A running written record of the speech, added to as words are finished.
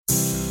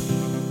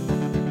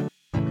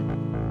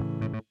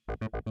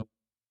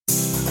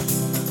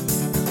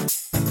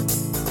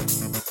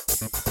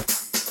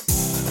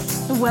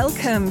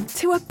Welcome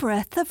to A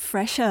Breath of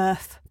Fresh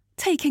Earth,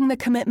 taking the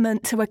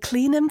commitment to a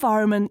clean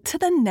environment to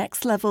the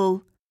next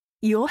level.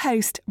 Your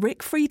host,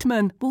 Rick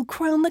Friedman, will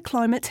crown the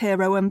climate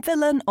hero and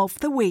villain of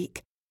the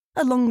week,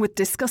 along with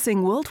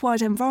discussing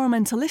worldwide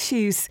environmental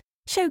issues,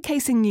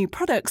 showcasing new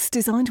products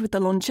designed with the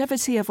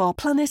longevity of our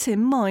planet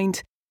in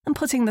mind, and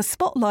putting the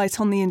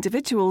spotlight on the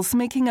individuals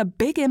making a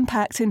big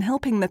impact in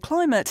helping the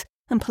climate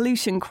and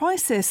pollution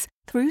crisis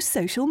through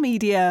social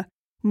media.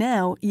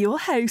 Now, your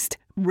host,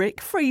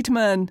 Rick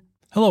Friedman.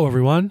 Hello,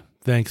 everyone.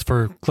 Thanks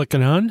for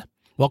clicking on.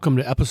 Welcome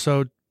to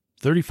episode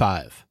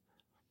 35.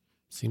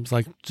 Seems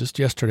like just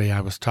yesterday I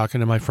was talking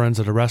to my friends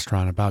at a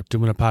restaurant about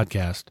doing a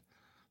podcast.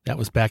 That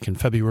was back in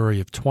February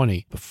of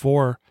 20,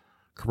 before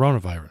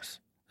coronavirus.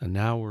 And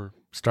now we're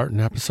starting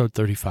episode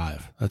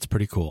 35. That's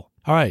pretty cool.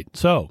 All right,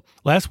 so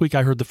last week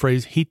I heard the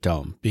phrase heat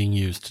dome being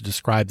used to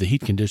describe the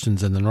heat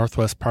conditions in the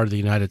northwest part of the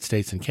United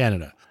States and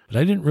Canada. But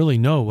I didn't really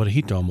know what a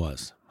heat dome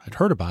was. I'd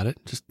heard about it,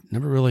 just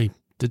never really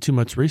did too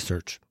much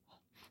research.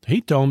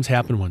 Heat domes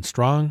happen when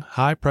strong,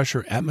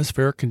 high-pressure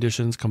atmospheric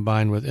conditions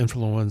combine with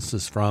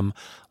influences from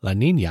La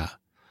Niña,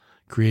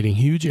 creating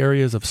huge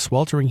areas of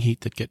sweltering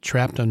heat that get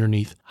trapped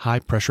underneath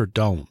high-pressure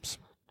domes.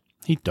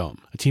 Heat dome.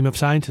 A team of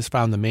scientists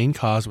found the main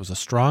cause was a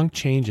strong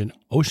change in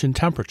ocean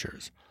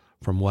temperatures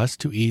from west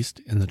to east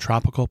in the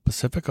tropical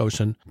Pacific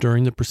Ocean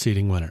during the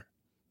preceding winter.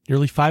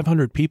 Nearly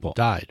 500 people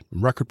died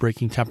from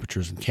record-breaking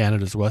temperatures in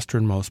Canada's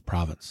westernmost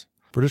province.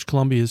 British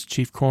Columbia's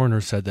chief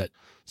coroner said that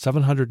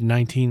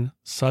 719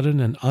 sudden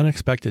and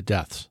unexpected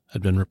deaths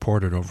had been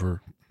reported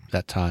over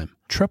that time,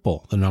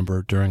 triple the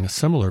number during a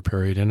similar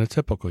period in a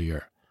typical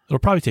year. It'll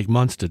probably take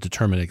months to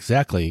determine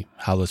exactly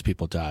how those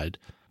people died,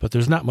 but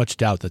there's not much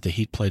doubt that the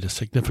heat played a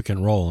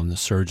significant role in the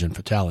surge in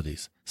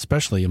fatalities,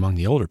 especially among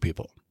the older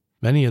people.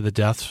 Many of the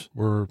deaths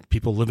were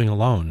people living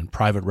alone in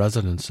private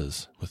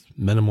residences with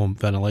minimum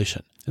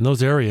ventilation. In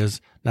those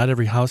areas, not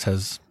every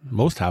house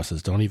most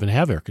houses don't even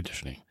have air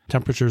conditioning.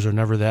 Temperatures are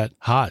never that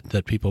hot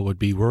that people would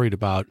be worried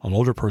about an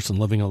older person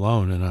living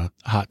alone in a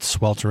hot,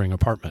 sweltering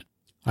apartment.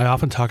 I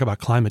often talk about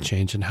climate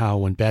change and how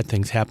when bad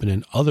things happen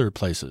in other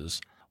places,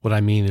 what I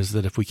mean is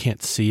that if we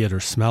can't see it or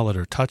smell it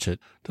or touch it,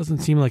 it doesn't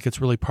seem like it's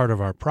really part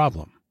of our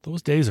problem.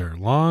 Those days are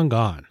long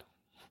gone.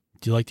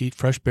 Do you like to eat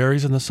fresh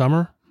berries in the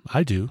summer?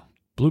 I do.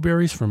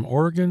 Blueberries from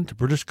Oregon to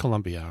British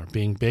Columbia are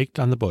being baked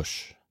on the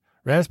bush.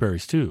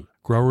 Raspberries, too.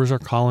 Growers are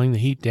calling the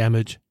heat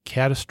damage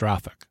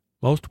catastrophic.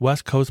 Most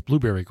West Coast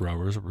blueberry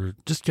growers were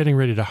just getting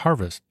ready to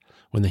harvest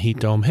when the heat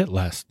dome hit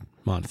last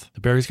month.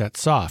 The berries got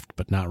soft,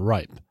 but not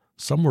ripe.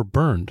 Some were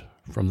burned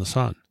from the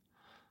sun.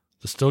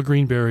 The still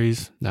green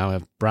berries now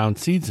have brown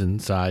seeds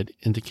inside,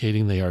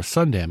 indicating they are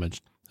sun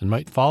damaged and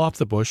might fall off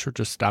the bush or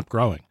just stop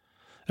growing.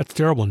 That's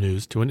terrible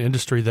news to an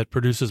industry that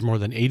produces more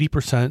than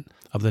 80%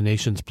 of the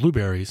nation's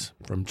blueberries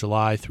from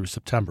July through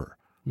September.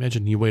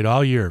 Imagine you wait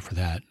all year for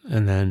that,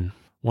 and then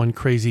one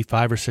crazy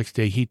 5 or 6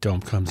 day heat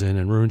dome comes in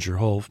and ruins your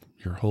whole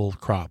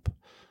crop.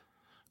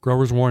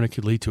 Growers warn it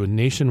could lead to a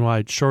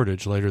nationwide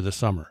shortage later this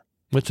summer.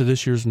 Much of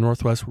this year's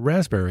Northwest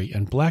raspberry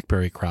and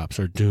blackberry crops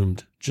are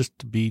doomed just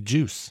to be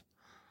juice.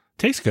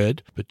 Tastes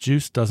good, but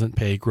juice doesn't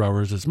pay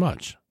growers as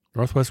much.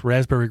 Northwest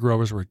raspberry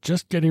growers were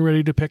just getting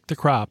ready to pick the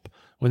crop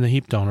when the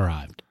heat dome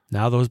arrived.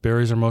 Now those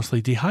berries are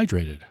mostly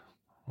dehydrated,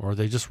 or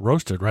they just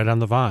roasted right on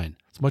the vine.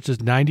 As much as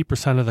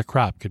 90% of the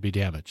crop could be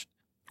damaged.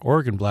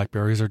 Oregon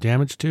blackberries are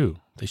damaged too.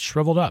 They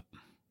shriveled up.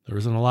 There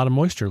isn't a lot of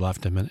moisture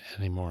left in them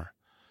anymore.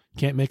 You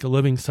can't make a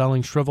living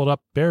selling shriveled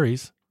up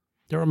berries.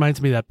 That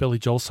reminds me of that Billy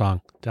Joel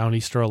song,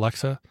 Downeaster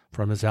Alexa,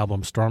 from his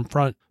album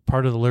Stormfront.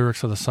 Part of the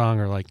lyrics of the song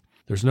are like,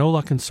 "There's no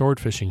luck in sword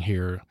fishing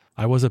here.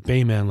 I was a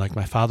bayman like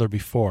my father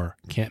before.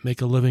 Can't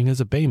make a living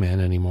as a bayman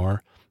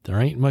anymore. There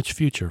ain't much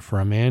future for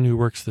a man who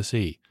works the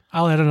sea."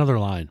 I'll add another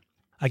line.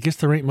 I guess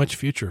there ain't much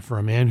future for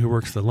a man who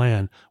works the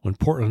land when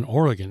Portland,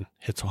 Oregon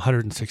hits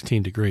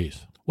 116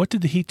 degrees. What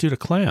did the heat do to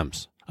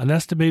clams? An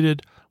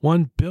estimated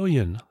 1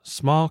 billion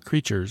small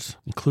creatures,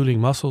 including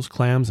mussels,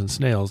 clams, and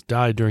snails,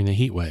 died during the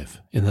heat wave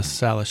in the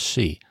Salish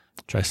Sea.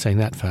 Try saying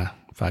that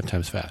 5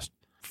 times fast.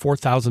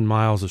 4,000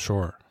 miles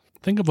ashore.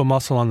 Think of a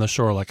mussel on the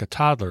shore like a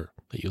toddler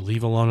that you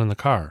leave alone in the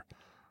car.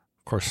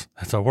 Of course,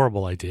 that's a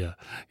horrible idea.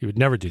 You would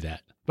never do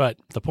that. But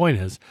the point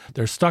is,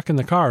 they're stuck in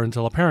the car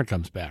until a parent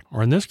comes back,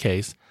 or in this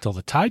case, until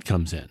the tide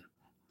comes in.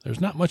 There's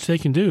not much they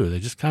can do. They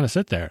just kind of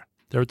sit there.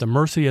 They're at the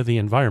mercy of the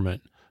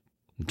environment.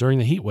 During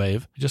the heat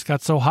wave, it just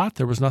got so hot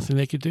there was nothing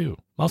they could do.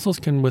 Mussels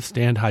can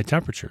withstand high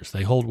temperatures.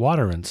 They hold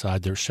water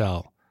inside their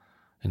shell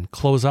and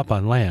close up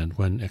on land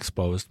when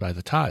exposed by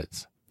the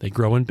tides. They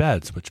grow in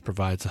beds, which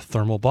provides a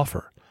thermal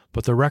buffer.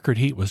 But the record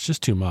heat was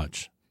just too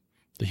much.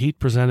 The heat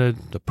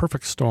presented the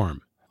perfect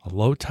storm,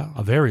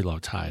 a very low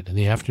tide in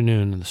the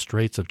afternoon in the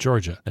Straits of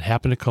Georgia that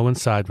happened to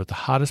coincide with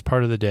the hottest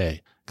part of the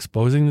day,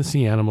 exposing the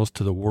sea animals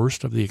to the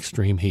worst of the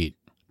extreme heat.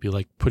 It'd be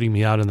like putting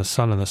me out in the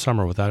sun in the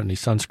summer without any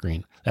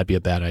sunscreen. That'd be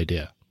a bad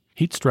idea.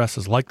 Heat stress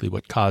is likely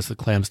what caused the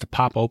clams to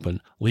pop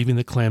open, leaving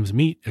the clams'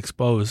 meat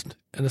exposed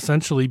and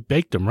essentially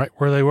baked them right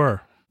where they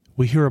were.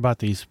 We hear about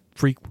these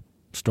freak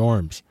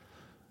storms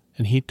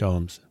and heat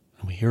domes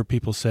And we hear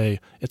people say,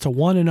 it's a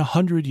 1 in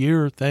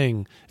 100-year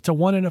thing. It's a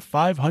 1 in a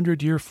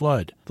 500-year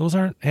flood. Those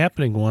aren't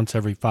happening once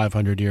every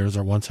 500 years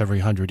or once every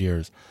 100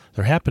 years.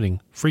 They're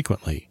happening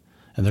frequently,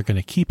 and they're going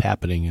to keep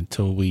happening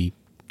until we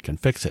can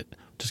fix it,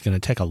 which is going to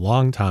take a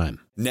long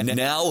time.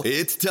 Now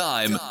it's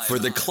time for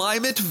the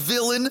Climate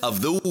Villain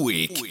of the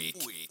Week.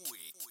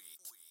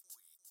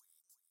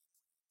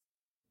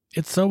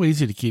 It's so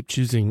easy to keep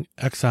choosing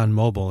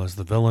ExxonMobil as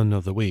the villain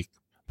of the week,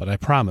 but I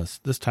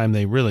promise this time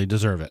they really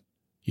deserve it.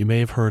 You may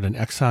have heard an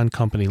Exxon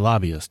company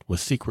lobbyist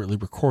was secretly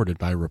recorded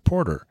by a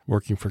reporter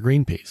working for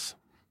Greenpeace.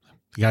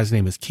 The guy's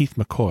name is Keith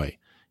McCoy.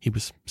 He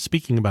was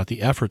speaking about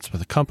the efforts of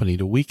the company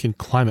to weaken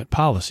climate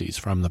policies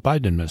from the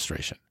Biden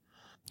administration.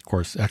 Of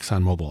course,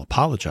 ExxonMobil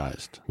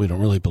apologized. We don't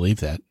really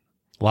believe that.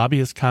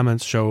 Lobbyist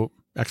comments show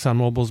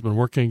ExxonMobil's been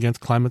working against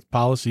climate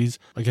policies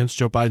against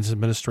Joe Biden's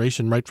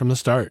administration right from the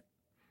start.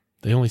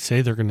 They only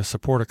say they're going to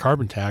support a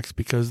carbon tax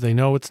because they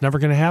know it's never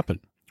going to happen.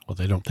 Well,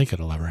 they don't think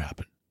it'll ever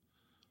happen.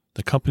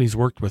 The company's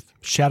worked with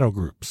shadow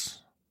groups.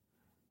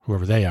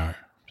 Whoever they are,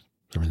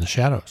 they're in the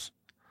shadows.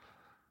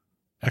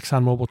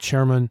 ExxonMobil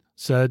chairman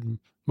said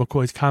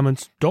McCoy's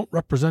comments don't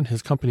represent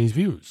his company's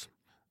views.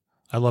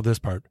 I love this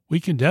part. We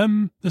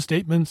condemn the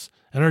statements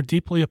and are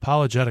deeply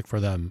apologetic for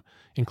them,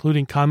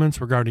 including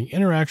comments regarding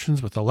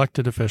interactions with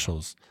elected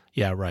officials.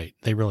 Yeah, right.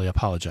 They really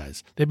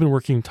apologize. They've been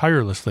working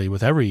tirelessly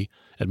with every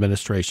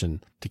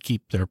administration to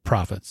keep their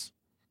profits.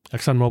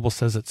 ExxonMobil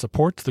says it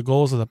supports the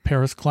goals of the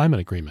Paris Climate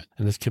Agreement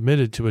and is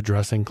committed to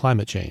addressing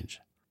climate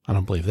change. I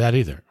don't believe that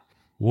either.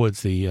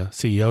 Woods, the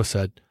CEO,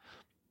 said,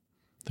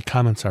 the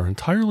comments are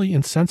entirely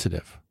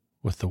insensitive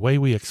with the way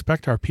we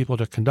expect our people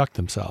to conduct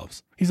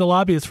themselves. He's a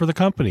lobbyist for the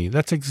company.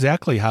 That's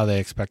exactly how they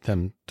expect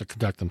them to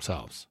conduct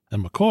themselves.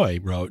 And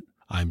McCoy wrote,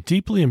 I'm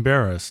deeply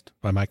embarrassed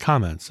by my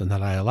comments and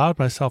that I allowed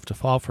myself to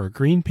fall for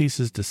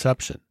Greenpeace's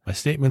deception. My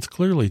statements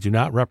clearly do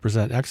not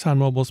represent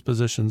ExxonMobil's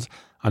positions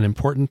on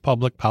important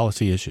public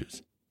policy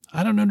issues.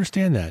 I don't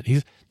understand that.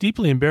 He's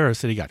deeply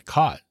embarrassed that he got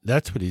caught.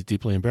 That's what he's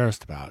deeply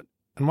embarrassed about.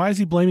 And why is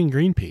he blaming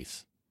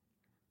Greenpeace?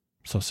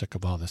 I'm so sick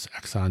of all this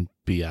Exxon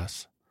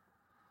BS.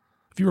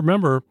 If you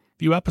remember, a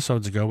few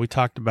episodes ago, we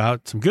talked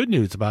about some good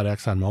news about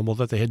ExxonMobil,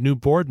 that they had new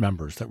board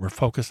members that were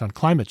focused on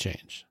climate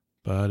change.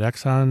 But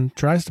Exxon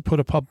tries to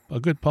put a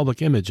good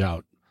public image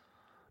out,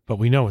 but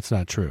we know it's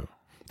not true.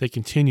 They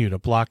continue to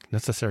block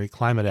necessary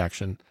climate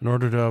action in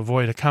order to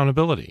avoid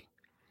accountability.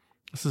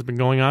 This has been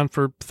going on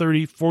for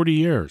 30, 40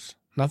 years.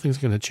 Nothing's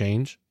going to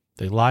change.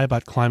 They lie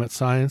about climate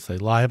science. They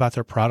lie about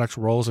their products'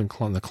 roles in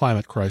the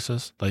climate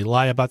crisis. They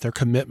lie about their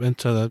commitment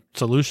to the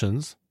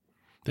solutions.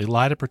 They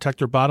lie to protect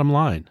their bottom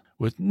line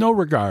with no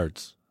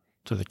regards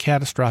to the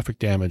catastrophic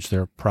damage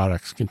their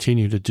products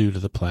continue to do to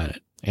the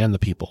planet and the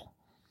people.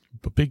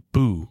 A big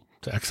boo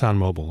to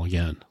ExxonMobil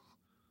again.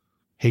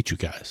 Hate you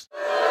guys.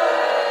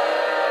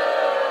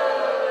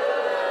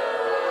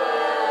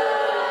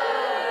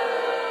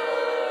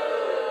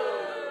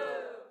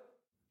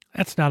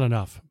 That's not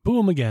enough. Boo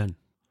them again.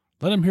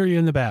 Let them hear you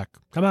in the back.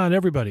 Come on,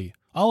 everybody.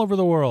 All over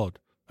the world.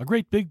 A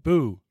great big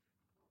boo.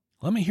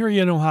 Let me hear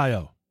you in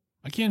Ohio.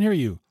 I can't hear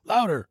you.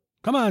 Louder.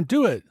 Come on,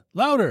 do it.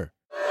 Louder.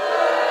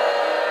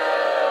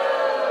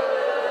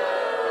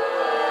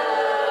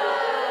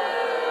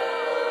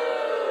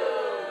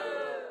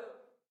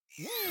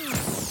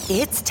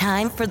 It's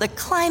time for the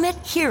Climate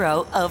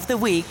Hero of the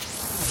Week.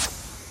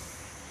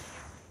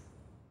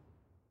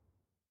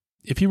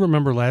 If you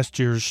remember last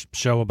year's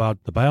show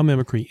about the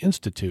Biomimicry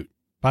Institute,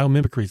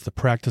 biomimicry is the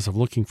practice of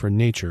looking for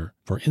nature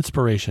for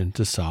inspiration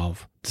to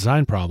solve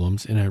design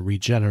problems in a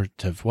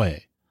regenerative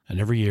way. And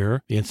every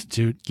year, the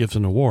Institute gives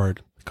an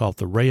award called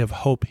the Ray of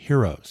Hope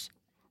Heroes.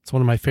 It's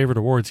one of my favorite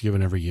awards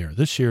given every year.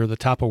 This year, the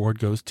top award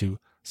goes to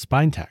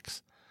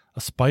Spintex,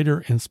 a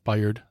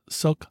spider-inspired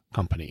silk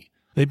company.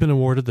 They've been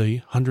awarded the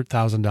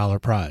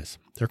 $100,000 prize.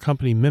 Their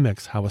company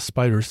mimics how a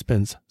spider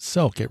spins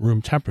silk at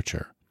room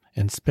temperature,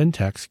 and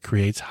Spintex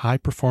creates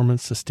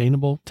high-performance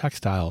sustainable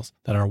textiles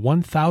that are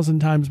 1,000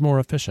 times more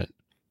efficient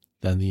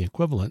than the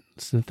equivalent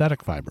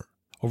synthetic fiber.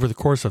 Over the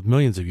course of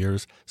millions of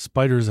years,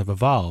 spiders have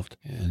evolved,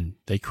 and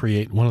they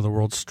create one of the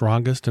world's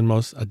strongest and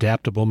most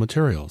adaptable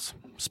materials,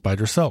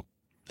 spider silk.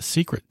 The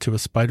secret to a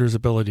spider's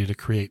ability to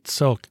create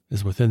silk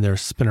is within their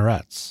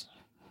spinnerets,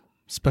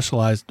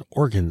 specialized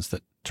organs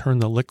that turn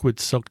the liquid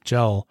silk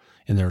gel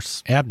in their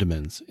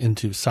abdomens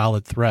into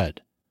solid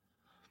thread.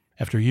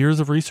 After years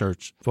of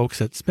research,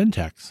 folks at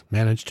Spintex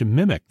managed to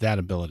mimic that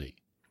ability.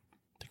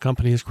 The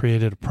company has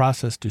created a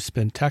process to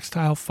spin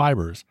textile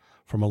fibers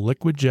from a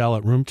liquid gel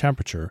at room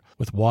temperature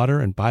with water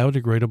and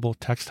biodegradable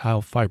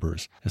textile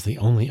fibers as the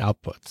only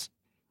outputs.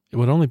 It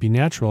would only be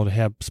natural to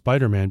have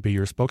Spider-Man be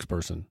your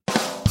spokesperson.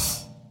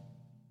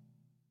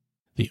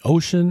 The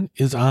ocean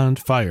is on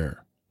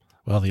fire.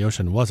 Well, the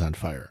ocean was on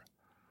fire.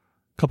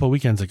 A couple of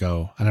weekends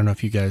ago, I don't know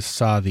if you guys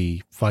saw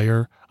the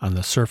fire on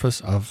the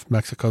surface of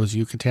Mexico's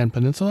Yucatan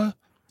Peninsula.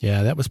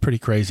 Yeah, that was pretty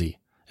crazy.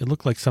 It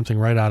looked like something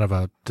right out of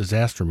a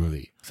disaster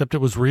movie, except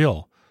it was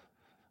real.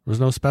 There was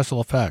no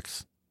special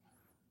effects.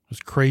 It was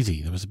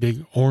crazy. There was a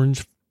big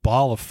orange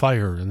ball of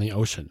fire in the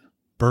ocean,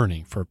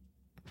 burning for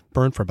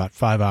burned for about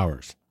 5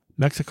 hours.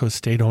 Mexico's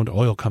state-owned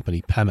oil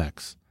company,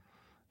 Pemex,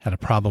 had a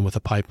problem with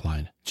a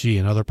pipeline. Gee,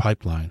 another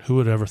pipeline. Who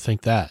would ever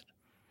think that?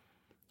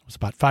 It was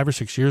about 5 or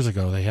 6 years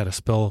ago they had a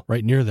spill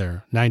right near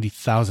there,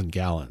 90,000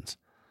 gallons.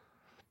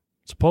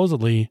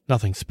 Supposedly,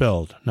 nothing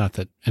spilled. Not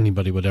that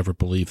anybody would ever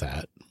believe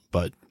that,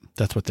 but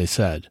that's what they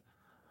said.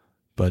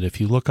 But if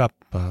you look up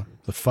the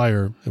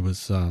fire, it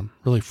was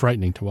really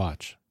frightening to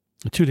watch.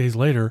 2 days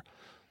later,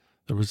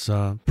 there was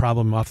a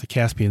problem off the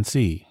Caspian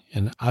Sea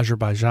in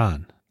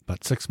Azerbaijan,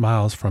 about 6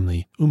 miles from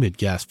the Umid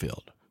gas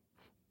field.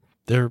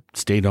 Their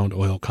state-owned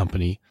oil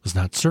company was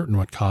not certain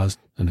what caused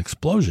an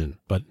explosion,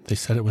 but they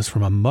said it was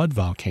from a mud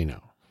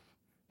volcano.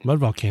 Mud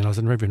volcanoes,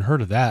 I've never even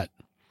heard of that.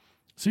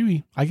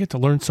 See, I get to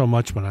learn so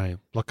much when I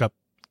look up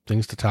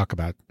things to talk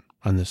about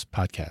on this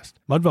podcast.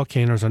 Mud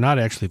volcanoes are not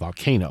actually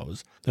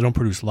volcanoes. They don't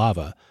produce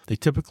lava. They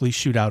typically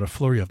shoot out a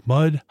flurry of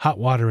mud, hot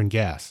water, and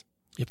gas.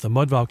 If the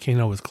mud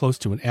volcano is close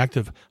to an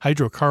active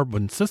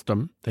hydrocarbon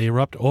system, they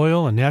erupt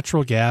oil and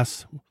natural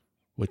gas,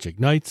 which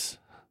ignites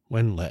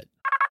when lit.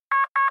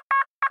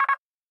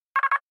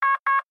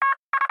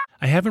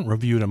 I haven't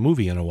reviewed a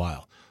movie in a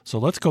while, so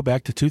let's go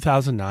back to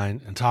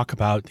 2009 and talk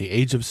about The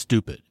Age of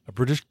Stupid, a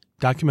British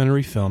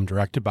documentary film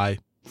directed by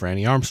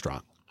Franny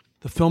Armstrong.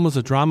 The film is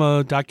a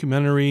drama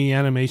documentary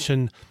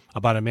animation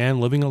about a man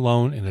living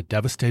alone in a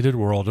devastated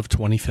world of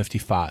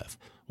 2055,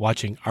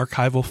 watching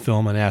archival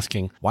film and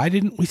asking, why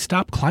didn't we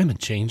stop climate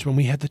change when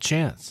we had the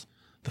chance?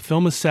 The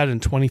film is set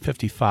in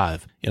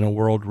 2055 in a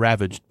world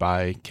ravaged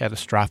by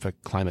catastrophic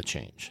climate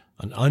change.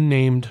 An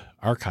unnamed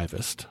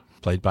archivist,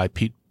 played by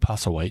Pete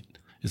Postlethwaite,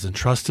 is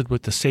entrusted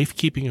with the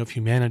safekeeping of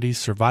humanity's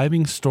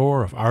surviving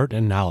store of art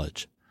and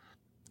knowledge.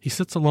 He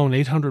sits alone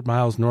 800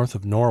 miles north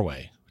of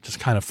Norway, which is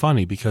kind of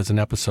funny because in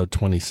episode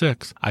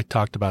 26, I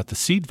talked about the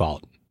Seed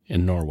Vault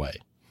in Norway.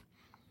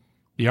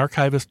 The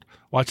archivist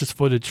watches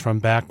footage from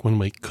back when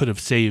we could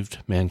have saved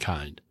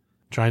mankind,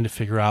 trying to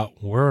figure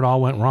out where it all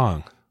went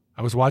wrong.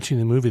 I was watching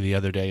the movie the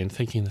other day and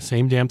thinking the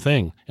same damn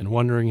thing and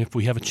wondering if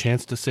we have a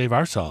chance to save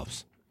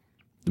ourselves.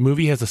 The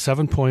movie has a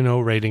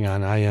 7.0 rating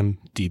on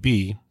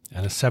IMDb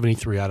and a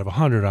 73 out of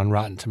 100 on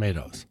Rotten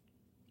Tomatoes.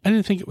 I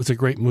didn't think it was a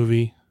great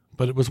movie,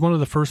 but it was one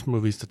of the first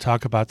movies to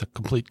talk about the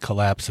complete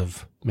collapse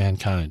of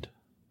mankind.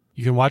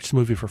 You can watch the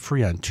movie for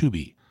free on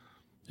Tubi.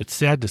 It's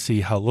sad to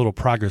see how little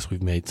progress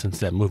we've made since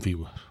that movie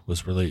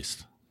was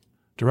released.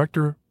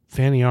 Director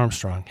Franny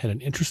Armstrong had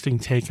an interesting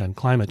take on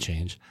climate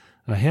change,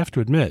 and I have to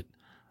admit,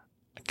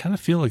 I kind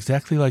of feel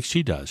exactly like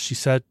she does. She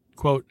said,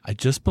 quote, I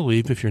just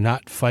believe if you're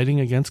not fighting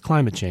against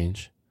climate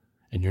change,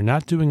 and you're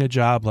not doing a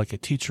job like a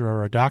teacher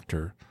or a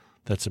doctor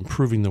that's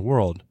improving the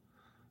world,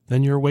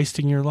 then you're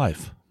wasting your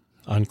life,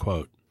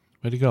 unquote.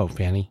 Way to go,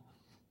 Franny.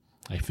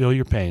 I feel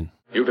your pain.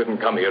 You didn't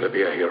come here to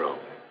be a hero.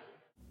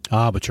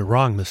 Ah, but you're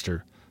wrong,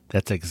 mister.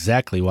 That's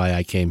exactly why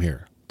I came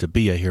here, to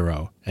be a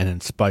hero and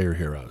inspire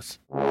heroes.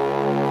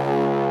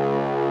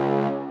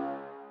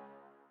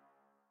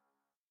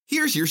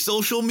 Here's your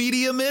social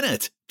media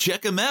minute.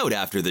 Check them out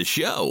after the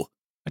show.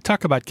 I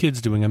talk about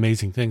kids doing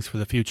amazing things for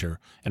the future,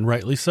 and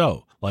rightly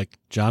so, like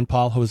John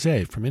Paul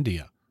Jose from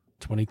India,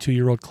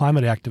 22-year-old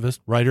climate activist,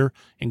 writer,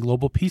 and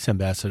global peace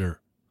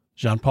ambassador.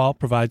 Jean Paul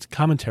provides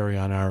commentary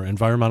on our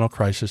environmental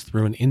crisis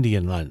through an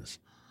Indian lens,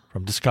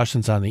 from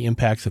discussions on the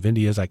impacts of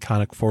India's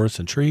iconic forests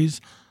and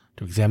trees,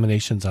 to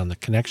examinations on the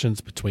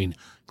connections between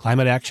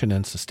climate action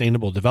and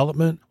sustainable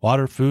development,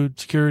 water, food,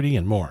 security,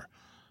 and more.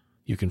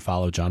 You can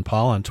follow John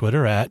Paul on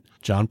Twitter at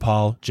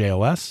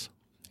JohnPaulJOS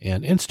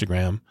and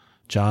Instagram,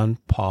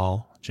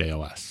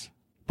 JohnPaulJOS.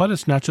 But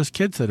it's not just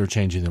kids that are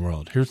changing the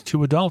world. Here's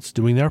 2 adults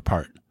doing their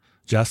part.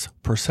 Jess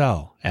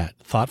Purcell at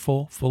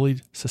Thoughtful Fully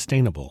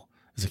Sustainable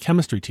is a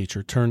chemistry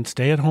teacher turned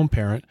stay-at-home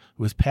parent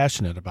who is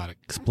passionate about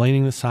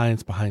explaining the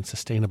science behind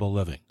sustainable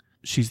living.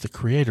 She's the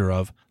creator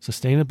of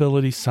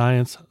Sustainability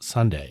Science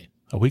Sunday,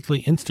 a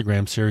weekly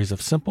Instagram series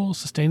of simple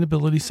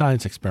sustainability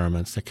science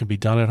experiments that can be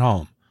done at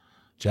home.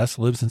 Jess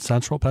lives in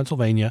central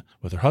Pennsylvania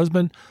with her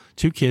husband,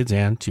 2 kids,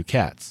 and 2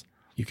 cats.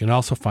 You can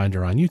also find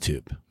her on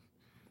YouTube.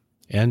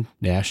 And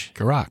Nash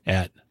Garak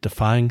at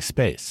Defying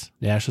Space.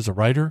 Nash is a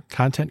writer,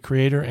 content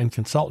creator, and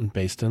consultant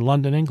based in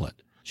London, England.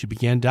 She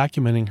began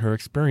documenting her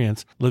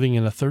experience living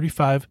in a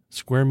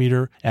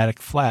 35-square-meter attic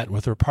flat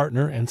with her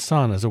partner and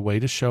son as a way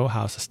to show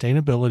how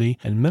sustainability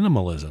and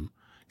minimalism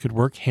could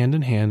work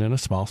hand-in-hand in a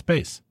small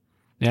space.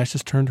 Nash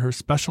has turned her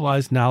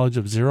specialized knowledge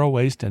of zero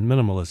waste and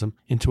minimalism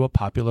into a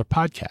popular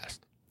podcast.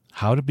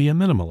 How to Be a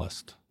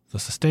Minimalist, The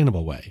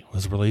Sustainable Way,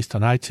 was released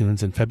on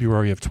iTunes in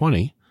February of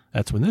 2020.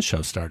 That's when this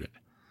show started.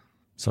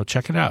 So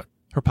check it out.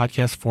 Her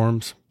podcast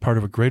forms part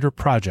of a greater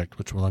project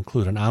which will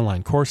include an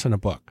online course and a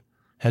book.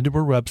 Head to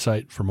her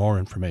website for more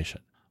information.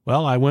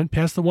 Well, I went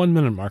past the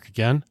 1-minute mark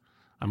again.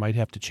 I might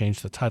have to change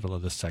the title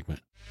of this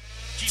segment.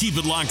 Keep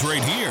it locked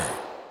right here.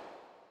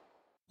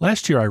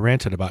 Last year I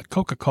ranted about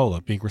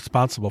Coca-Cola being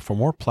responsible for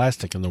more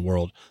plastic in the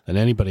world than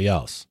anybody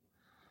else.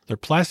 There are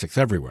plastics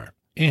everywhere.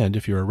 And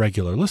if you're a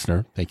regular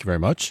listener, thank you very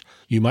much,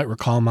 you might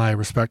recall my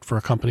respect for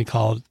a company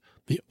called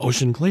the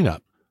Ocean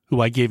Cleanup,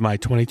 who I gave my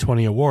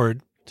 2020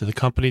 award to the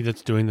company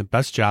that's doing the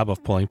best job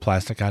of pulling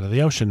plastic out of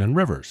the ocean and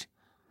rivers.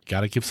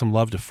 Got to give some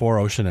love to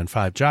 4Ocean and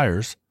 5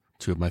 Gyres,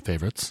 two of my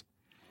favorites.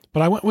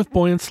 But I went with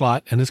Boyan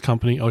Slat and his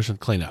company, Ocean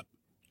Cleanup.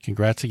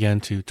 Congrats again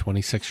to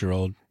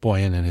 26-year-old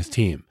Boyan and his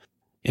team.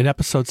 In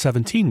episode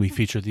 17, we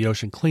featured the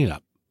Ocean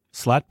Cleanup.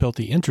 Slat built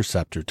the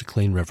Interceptor to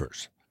clean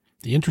rivers.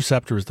 The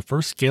Interceptor is the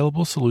first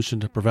scalable solution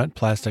to prevent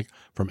plastic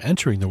from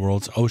entering the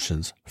world's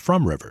oceans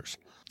from rivers.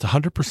 It's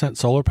 100%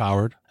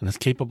 solar-powered and is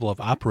capable of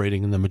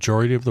operating in the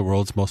majority of the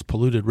world's most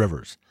polluted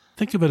rivers.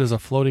 Think of it as a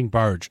floating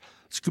barge,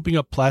 scooping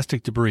up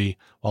plastic debris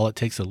while it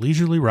takes a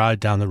leisurely ride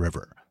down the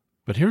river.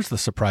 But here's the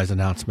surprise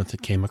announcement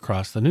that came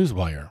across the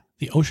newswire.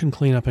 The Ocean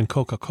Cleanup and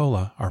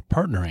Coca-Cola are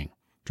partnering.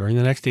 During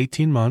the next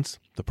 18 months,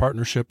 the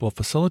partnership will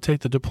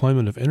facilitate the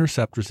deployment of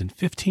interceptors in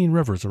 15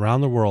 rivers around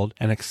the world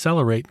and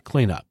accelerate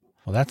cleanup.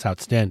 Well, that's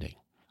outstanding.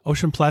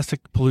 Ocean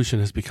plastic pollution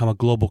has become a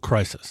global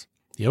crisis.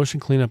 The Ocean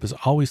Cleanup is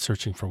always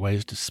searching for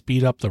ways to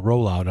speed up the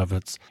rollout of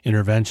its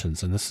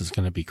interventions, and this is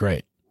going to be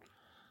great.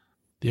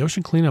 The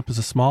Ocean Cleanup is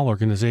a small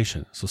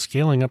organization, so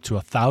scaling up to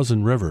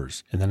 1,000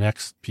 rivers in the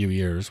next few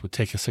years would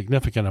take a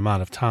significant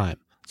amount of time.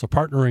 So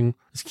partnering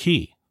is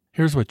key.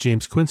 Here's what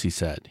James Quincy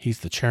said. He's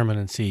the chairman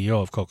and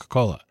CEO of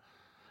Coca-Cola.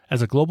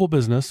 As a global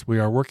business, we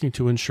are working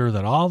to ensure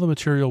that all the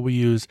material we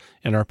use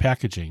in our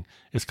packaging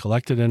is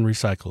collected and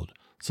recycled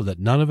so that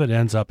none of it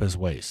ends up as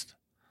waste.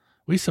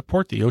 We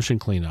support the Ocean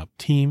Cleanup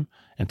team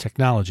and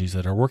technologies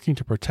that are working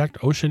to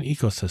protect ocean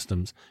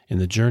ecosystems in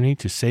the journey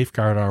to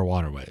safeguard our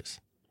waterways.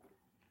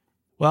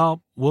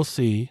 Well, we'll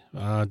see.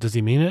 Does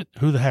he mean it?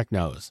 Who the heck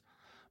knows?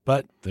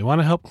 But if they want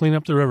to help clean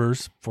up the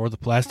rivers before the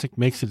plastic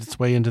makes its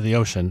way into the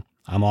ocean,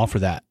 I'm all for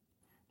that.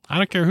 I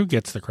don't care who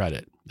gets the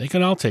credit. They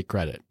can all take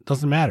credit.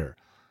 Doesn't matter.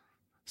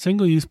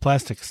 Single-use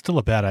plastic is still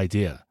a bad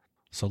idea.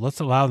 So let's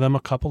allow them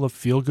a couple of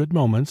feel-good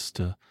moments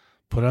to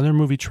put on their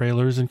movie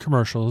trailers and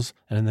commercials,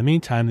 and in the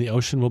meantime, the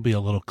ocean will be a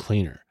little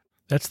cleaner.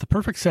 That's the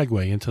perfect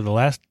segue into the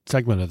last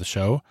segment of the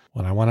show,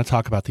 when I want to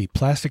talk about the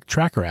Plastic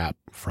Tracker app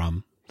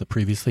from the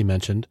previously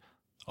mentioned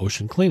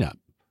Ocean Cleanup.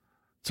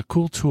 It's a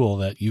cool tool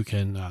that you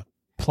can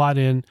plot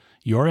in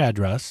your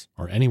address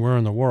or anywhere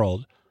in the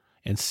world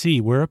and see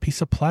where a piece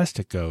of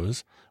plastic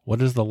goes,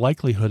 what is the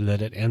likelihood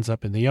that it ends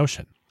up in the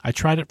ocean. I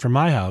tried it for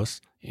my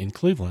house in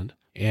Cleveland,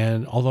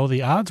 and although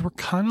the odds were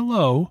kind of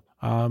low,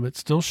 it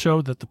still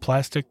showed that the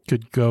plastic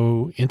could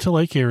go into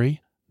Lake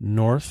Erie,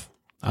 north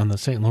on the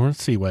St.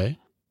 Lawrence Seaway.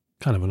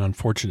 Kind of an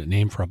unfortunate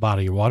name for a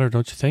body of water,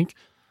 don't you think?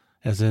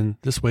 As in,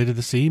 this way to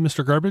the sea,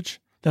 Mr. Garbage?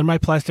 Then my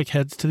plastic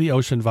heads to the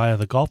ocean via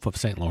the Gulf of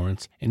St.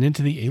 Lawrence and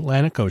into the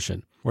Atlantic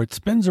Ocean, where it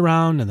spins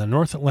around in the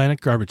North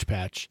Atlantic garbage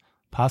patch,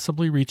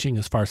 possibly reaching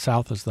as far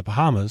south as the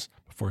Bahamas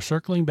before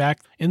circling back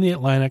in the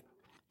Atlantic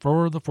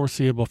for the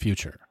foreseeable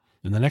future.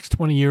 In the next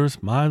 20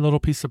 years, my little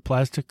piece of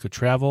plastic could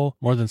travel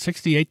more than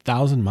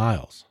 68,000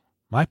 miles.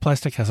 My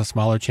plastic has a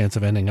smaller chance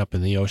of ending up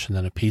in the ocean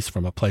than a piece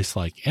from a place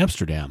like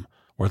Amsterdam,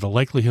 where the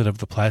likelihood of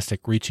the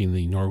plastic reaching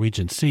the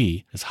Norwegian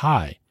Sea is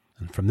high,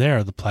 and from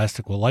there the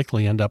plastic will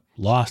likely end up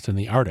lost in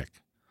the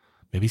Arctic.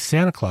 Maybe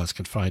Santa Claus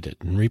could find it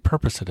and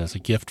repurpose it as a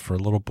gift for a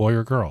little boy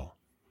or girl.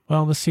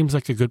 Well, this seems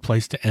like a good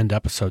place to end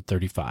episode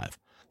 35.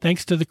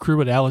 Thanks to the crew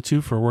at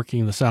Alitu for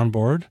working the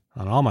soundboard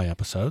on all my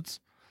episodes.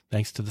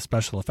 Thanks to the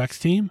special effects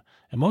team.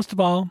 And most of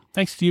all,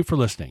 thanks to you for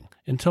listening.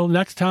 Until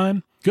next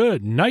time,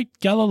 good night,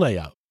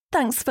 Galileo.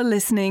 Thanks for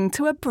listening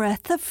to A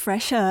Breath of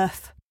Fresh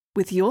Earth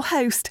with your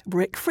host,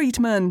 Rick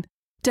Friedman.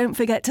 Don't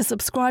forget to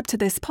subscribe to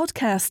this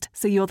podcast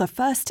so you're the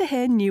first to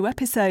hear new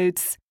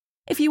episodes.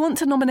 If you want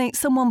to nominate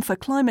someone for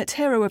Climate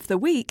Hero of the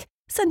Week,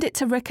 send it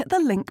to Rick at the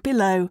link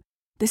below.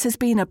 This has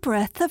been A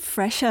Breath of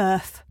Fresh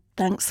Earth.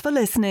 Thanks for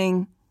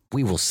listening.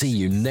 We will see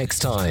you next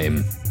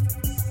time.